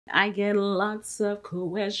I get lots of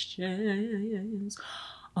questions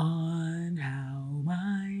on how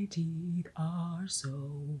my teeth are so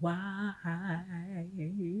white.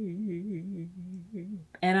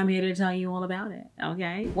 And I'm here to tell you all about it,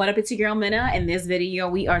 okay? What up, it's your girl Mena. In this video,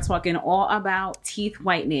 we are talking all about teeth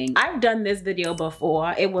whitening. I've done this video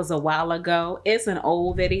before. It was a while ago. It's an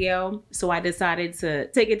old video, so I decided to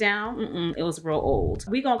take it down. It was real old.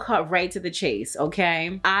 We gonna cut right to the chase,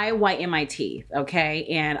 okay? I whiten my teeth, okay?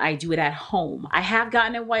 And I do it at home. I have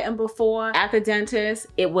gotten it whitened before at the dentist.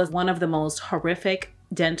 It was one of the most horrific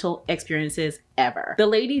dental experiences ever. The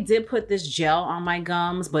lady did put this gel on my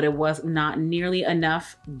gums, but it was not nearly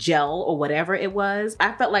enough gel or whatever it was.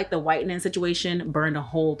 I felt like the whitening situation burned a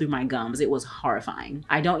hole through my gums. It was horrifying.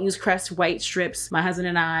 I don't use Crest white strips. My husband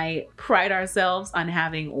and I pride ourselves on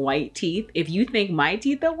having white teeth. If you think my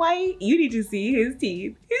teeth are white, you need to see his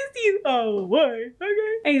teeth. His teeth are white,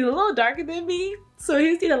 okay? And he's a little darker than me, so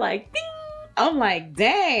his teeth are like, ding! I'm like,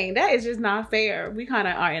 dang, that is just not fair. We kind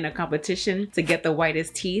of are in a competition to get the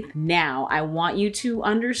whitest teeth. Now, I want you to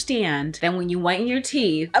understand that when you whiten your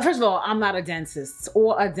teeth, first of all, I'm not a dentist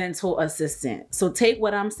or a dental assistant. So take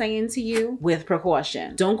what I'm saying to you with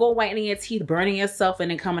precaution. Don't go whitening your teeth, burning yourself,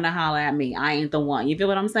 and then coming to holler at me. I ain't the one. You feel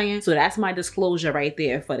what I'm saying? So that's my disclosure right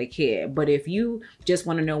there for the kid. But if you just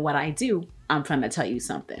want to know what I do, I'm trying to tell you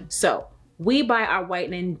something. So we buy our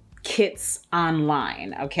whitening kits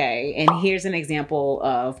online, okay? And here's an example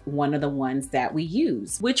of one of the ones that we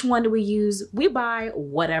use. Which one do we use? We buy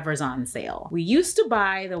whatever's on sale. We used to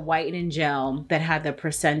buy the whitening gel that had the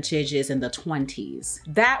percentages in the 20s.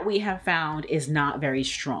 That we have found is not very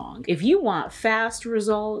strong. If you want fast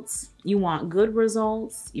results, you want good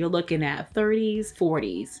results, you're looking at 30s,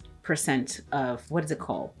 40s% of, what is it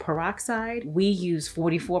called? Peroxide. We use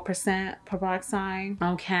 44% peroxide,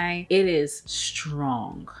 okay? It is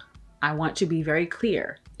strong. I want to be very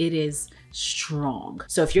clear. It is strong.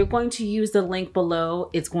 So if you're going to use the link below,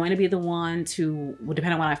 it's going to be the one to,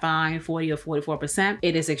 depending on what I find, 40 or 44%.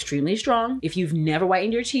 It is extremely strong. If you've never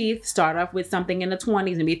whitened your teeth, start off with something in the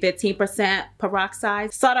 20s, maybe 15%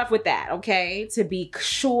 peroxide. Start off with that, okay? To be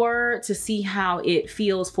sure to see how it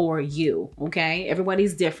feels for you, okay?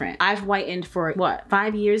 Everybody's different. I've whitened for what,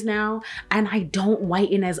 5 years now, and I don't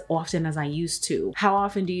whiten as often as I used to. How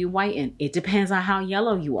often do you whiten? It depends on how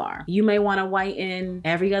yellow you are. You may want to whiten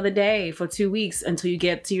every other day for 2 weeks until you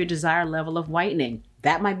get to your desired level of whitening.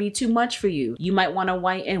 That might be too much for you. You might want to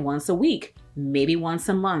whiten once a week, maybe once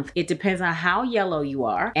a month. It depends on how yellow you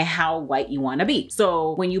are and how white you want to be.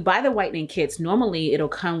 So when you buy the whitening kits, normally it'll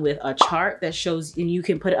come with a chart that shows, and you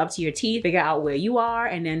can put it up to your teeth, figure out where you are,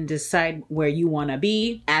 and then decide where you want to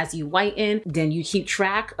be as you whiten. Then you keep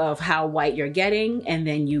track of how white you're getting, and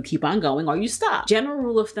then you keep on going or you stop. General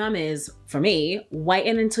rule of thumb is, for me,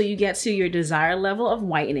 whiten until you get to your desired level of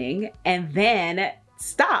whitening, and then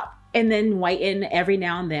stop. And then whiten every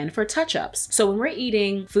now and then for touch-ups. So when we're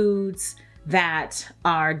eating foods that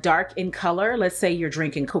are dark in color, let's say you're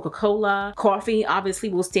drinking Coca-Cola, coffee obviously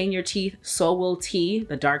will stain your teeth, so will tea,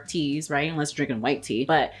 the dark teas, right? Unless you're drinking white tea,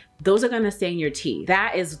 but those are gonna stain your teeth.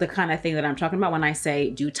 That is the kind of thing that I'm talking about when I say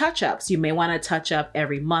do touch-ups. You may wanna touch up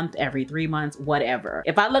every month, every 3 months, whatever.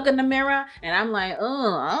 If I look in the mirror and I'm like,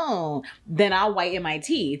 oh, then I'll whiten my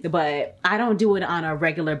teeth, but I don't do it on a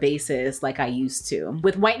regular basis like I used to.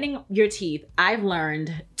 With whitening your teeth, I've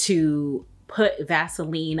learned to put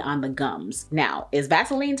Vaseline on the gums. Now, is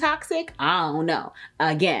Vaseline toxic? I don't know.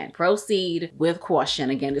 Again, proceed with caution.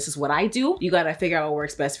 Again, this is what I do. You gotta figure out what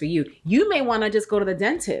works best for you. You may wanna just go to the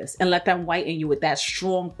dentist and let them whiten you with that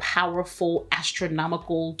strong, powerful,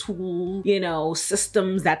 astronomical tool, you know,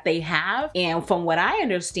 systems that they have. And from what I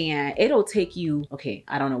understand, it'll take you, okay,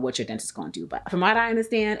 I don't know what your dentist's gonna do, but from what I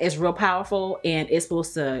understand, it's real powerful and it's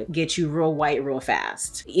supposed to get you real white real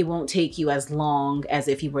fast. It won't take you as long as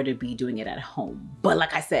if you were to be doing it at home. But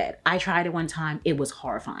like I said, I tried it one time. It was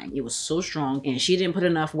horrifying. It was so strong, and she didn't put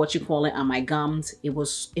enough on my gums. It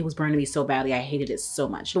was burning me so badly. I hated it so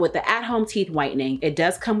much. But with the at-home teeth whitening, it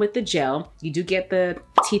does come with the gel. You do get the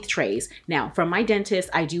teeth trays. Now, from my dentist,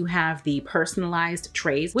 I do have the personalized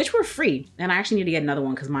trays, which were free. And I actually need to get another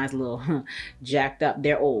one because mine's a little jacked up.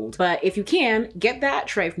 They're old. But if you can, get that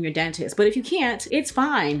tray from your dentist. But if you can't, it's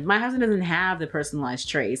fine. My husband doesn't have the personalized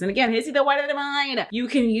trays. And again, his teeth are whiter than mine. You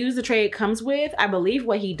can use the tray it comes with. I believe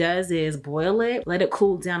what he does is boil it, let it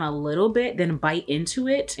cool down a little bit, then bite into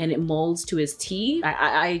it, and it molds to his teeth.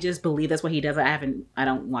 I just believe that's what he does. I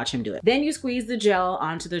don't watch him do it. Then you squeeze the gel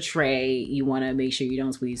onto the tray. You want to make sure you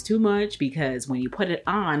don't squeeze too much, because when you put it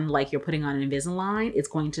on like you're putting on Invisalign, it's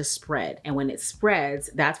going to spread. And when it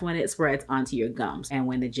spreads, that's when it spreads onto your gums. And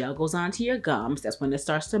when the gel goes onto your gums, that's when it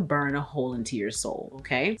starts to burn a hole into your soul,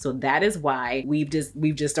 okay? So that is why we've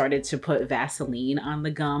just started to put Vaseline on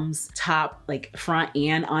the gums, top, like front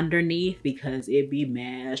and underneath, because it be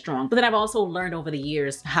mad strong. But then I've also learned over the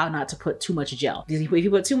years how not to put too much gel. If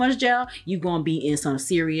you put too much gel, you're gonna be in some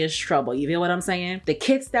serious trouble. You feel what I'm saying? The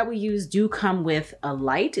kits that we use do come with a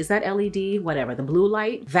light. Is that LED? Whatever, the blue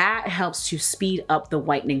light. That helps to speed up the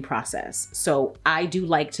whitening process. So I do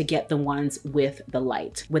like to get the ones with the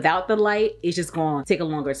light. Without the light, it's just gonna take a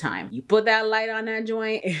longer time. You put that light on that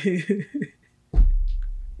joint.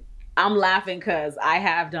 I'm laughing because I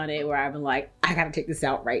have done it where I've been like, I gotta take this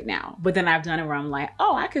out right now. But then I've done it where I'm like,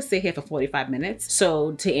 oh, I could sit here for 45 minutes.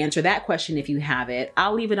 So to answer that question, if you have it,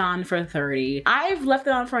 I'll leave it on for 30. I've left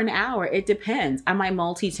it on for an hour. It depends. I might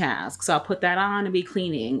multitask. So I'll put that on and be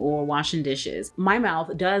cleaning or washing dishes. My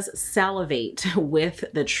mouth does salivate with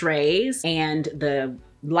the trays and the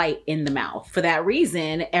light in the mouth. For that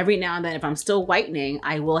reason, every now and then, if I'm still whitening,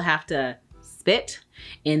 I will have to spit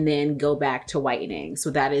and then go back to whitening. So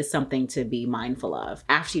that is something to be mindful of.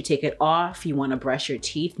 After you take it off, you want to brush your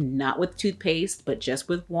teeth, not with toothpaste, but just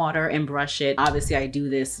with water, and brush it. Obviously, I do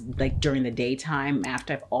this like during the daytime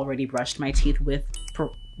after I've already brushed my teeth with,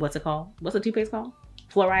 what's it called? What's the toothpaste called?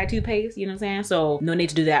 Fluoride toothpaste, you know what I'm saying? So no need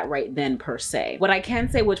to do that right then per se. What I can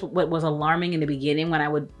say, what was alarming in the beginning when I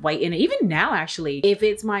would whiten, even now actually, if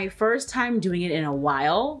it's my first time doing it in a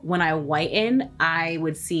while, when I whiten, I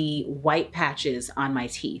would see white patches on my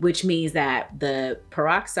teeth, which means that the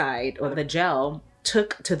peroxide or the gel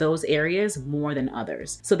took to those areas more than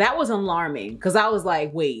others. So that was alarming, because I was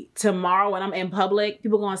like, wait, tomorrow when I'm in public,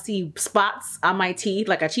 people gonna see spots on my teeth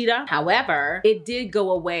like a cheetah. However, it did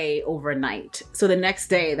go away overnight. So the next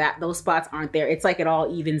day those spots aren't there. It's like it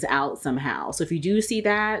all evens out somehow. So if you do see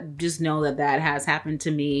that, just know that that has happened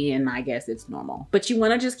to me, and I guess it's normal. But you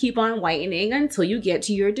wanna just keep on whitening until you get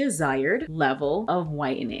to your desired level of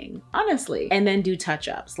whitening, honestly. And then do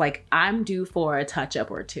touch-ups. Like, I'm due for a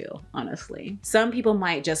touch-up or two, honestly. Some people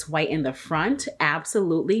might just whiten the front.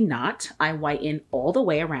 Absolutely not. I whiten all the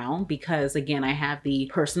way around because, again, I have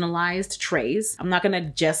the personalized trays. I'm not gonna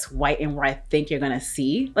just whiten where I think you're gonna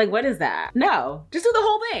see. Like, what is that? No, just do the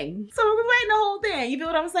whole thing. So we're whitening the whole thing. You feel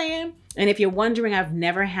what I'm saying? And if you're wondering, I've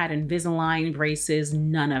never had Invisalign braces,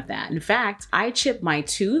 none of that. In fact, I chipped my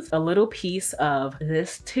tooth. A little piece of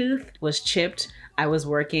this tooth was chipped. I was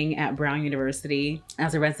working at Brown University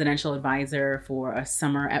as a residential advisor for a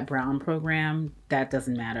summer at Brown program. That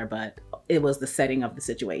doesn't matter, but it was the setting of the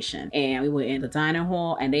situation. And we were in the dining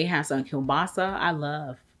hall and they had some kielbasa. I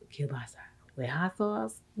love kielbasa with hot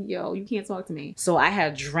sauce. Yo, you can't talk to me. So I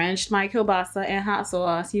had drenched my kielbasa in hot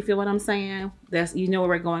sauce. You feel what I'm saying? You know where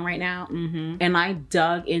we're going right now? And I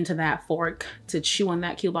dug into that fork to chew on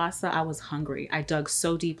that kielbasa. I was hungry. I dug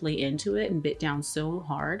so deeply into it and bit down so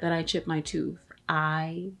hard that I chipped my tooth.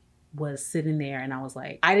 I was sitting there and I was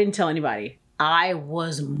like, I didn't tell anybody. I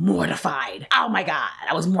was mortified. Oh my God,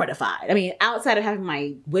 I was mortified. I mean, outside of having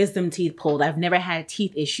my wisdom teeth pulled, I've never had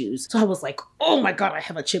teeth issues. So I was like, oh my God, I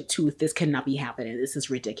have a chipped tooth. This cannot be happening. This is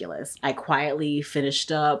ridiculous. I quietly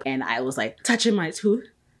finished up and I was like touching my tooth.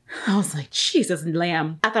 I was like, Jesus,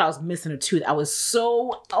 lamb. I thought I was missing a tooth. I was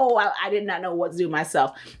so, I did not know what to do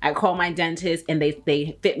myself. I called my dentist and they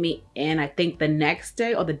fit me in, I think the next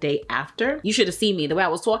day or the day after. You should have seen me. The way I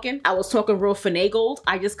was talking real finagled.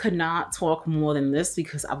 I just could not talk more than this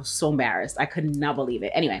because I was so embarrassed. I could not believe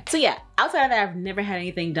it. Anyway, so yeah, outside of that, I've never had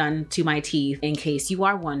anything done to my teeth, in case you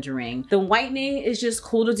are wondering. The whitening is just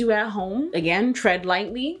cool to do at home. Again, tread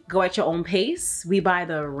lightly, go at your own pace. We buy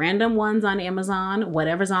the random ones on Amazon.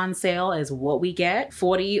 Whatever's on sale is what we get.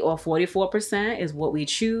 40 or 44% is what we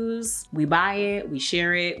choose. We buy it, we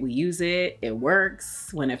share it, we use it, it works.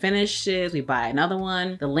 When it finishes, we buy another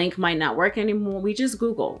one. The link might not work anymore. We just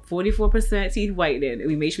Google 44% teeth whitening.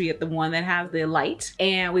 We make sure we get the one that has the light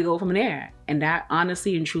and we go from there. And that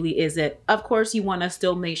honestly and truly is it. Of course, you want to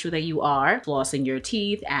still make sure that you are flossing your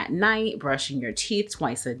teeth at night, brushing your teeth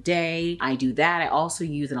twice a day. I do that. I also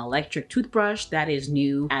use an electric toothbrush that is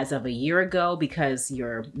new as of a year ago, because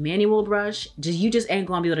your manual brush, you just ain't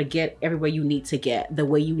gonna be able to get everywhere you need to get the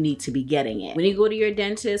way you need to be getting it. When you go to your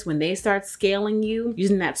dentist, when they start scaling you,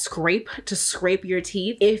 using that scrape to scrape your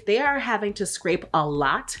teeth, if they are having to scrape a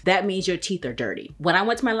lot, that means your teeth are dirty. When I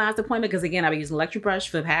went to my last appointment, because again, I've been using electric brush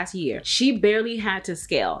for the past year, she barely had to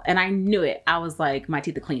scale and I knew it. I was like, my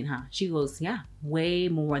teeth are clean, huh? She goes, yeah, way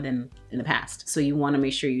more than in the past. So you want to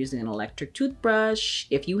make sure you're using an electric toothbrush.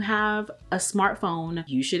 If you have a smartphone,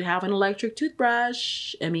 you should have an electric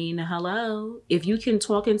toothbrush. I mean, hello. If you can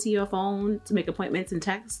talk into your phone to make appointments and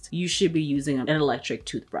text, you should be using an electric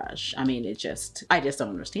toothbrush. I mean, I just don't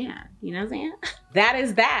understand. You know what I'm saying? That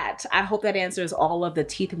is that. I hope that answers all of the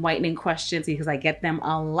teeth whitening questions because I get them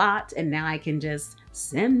a lot, and now I can just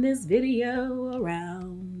send this video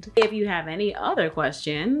around. If you have any other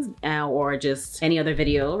questions or just any other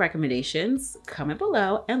video recommendations, comment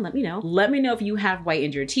below and let me know. Let me know if you have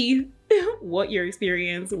whitened your teeth, what your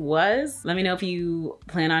experience was. Let me know if you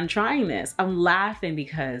plan on trying this. I'm laughing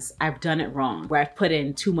because I've done it wrong, where I've put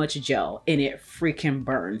in too much gel and it freaking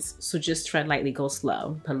burns. So just tread lightly, go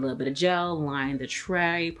slow. Put a little bit of gel, line the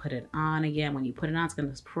tray, put it on again. When you put it on, it's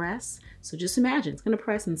gonna press. So just imagine, it's gonna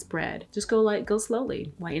press and spread. Just go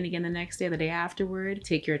slowly. Whiten again the next day, the day afterward.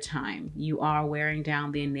 Take your time. You are wearing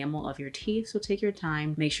down the enamel of your teeth, so take your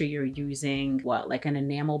time. Make sure you're using what, like an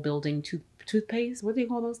enamel building toothpaste? What do you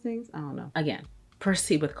call those things? I don't know. Again,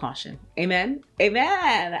 proceed with caution. Amen?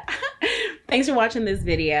 Amen. Thanks for watching this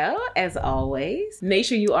video. As always, make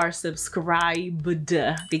sure you are subscribed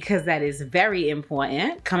because that is very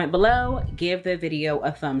important. Comment below, give the video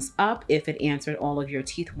a thumbs up if it answered all of your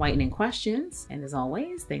teeth whitening questions. And as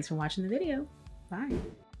always, thanks for watching the video. Bye.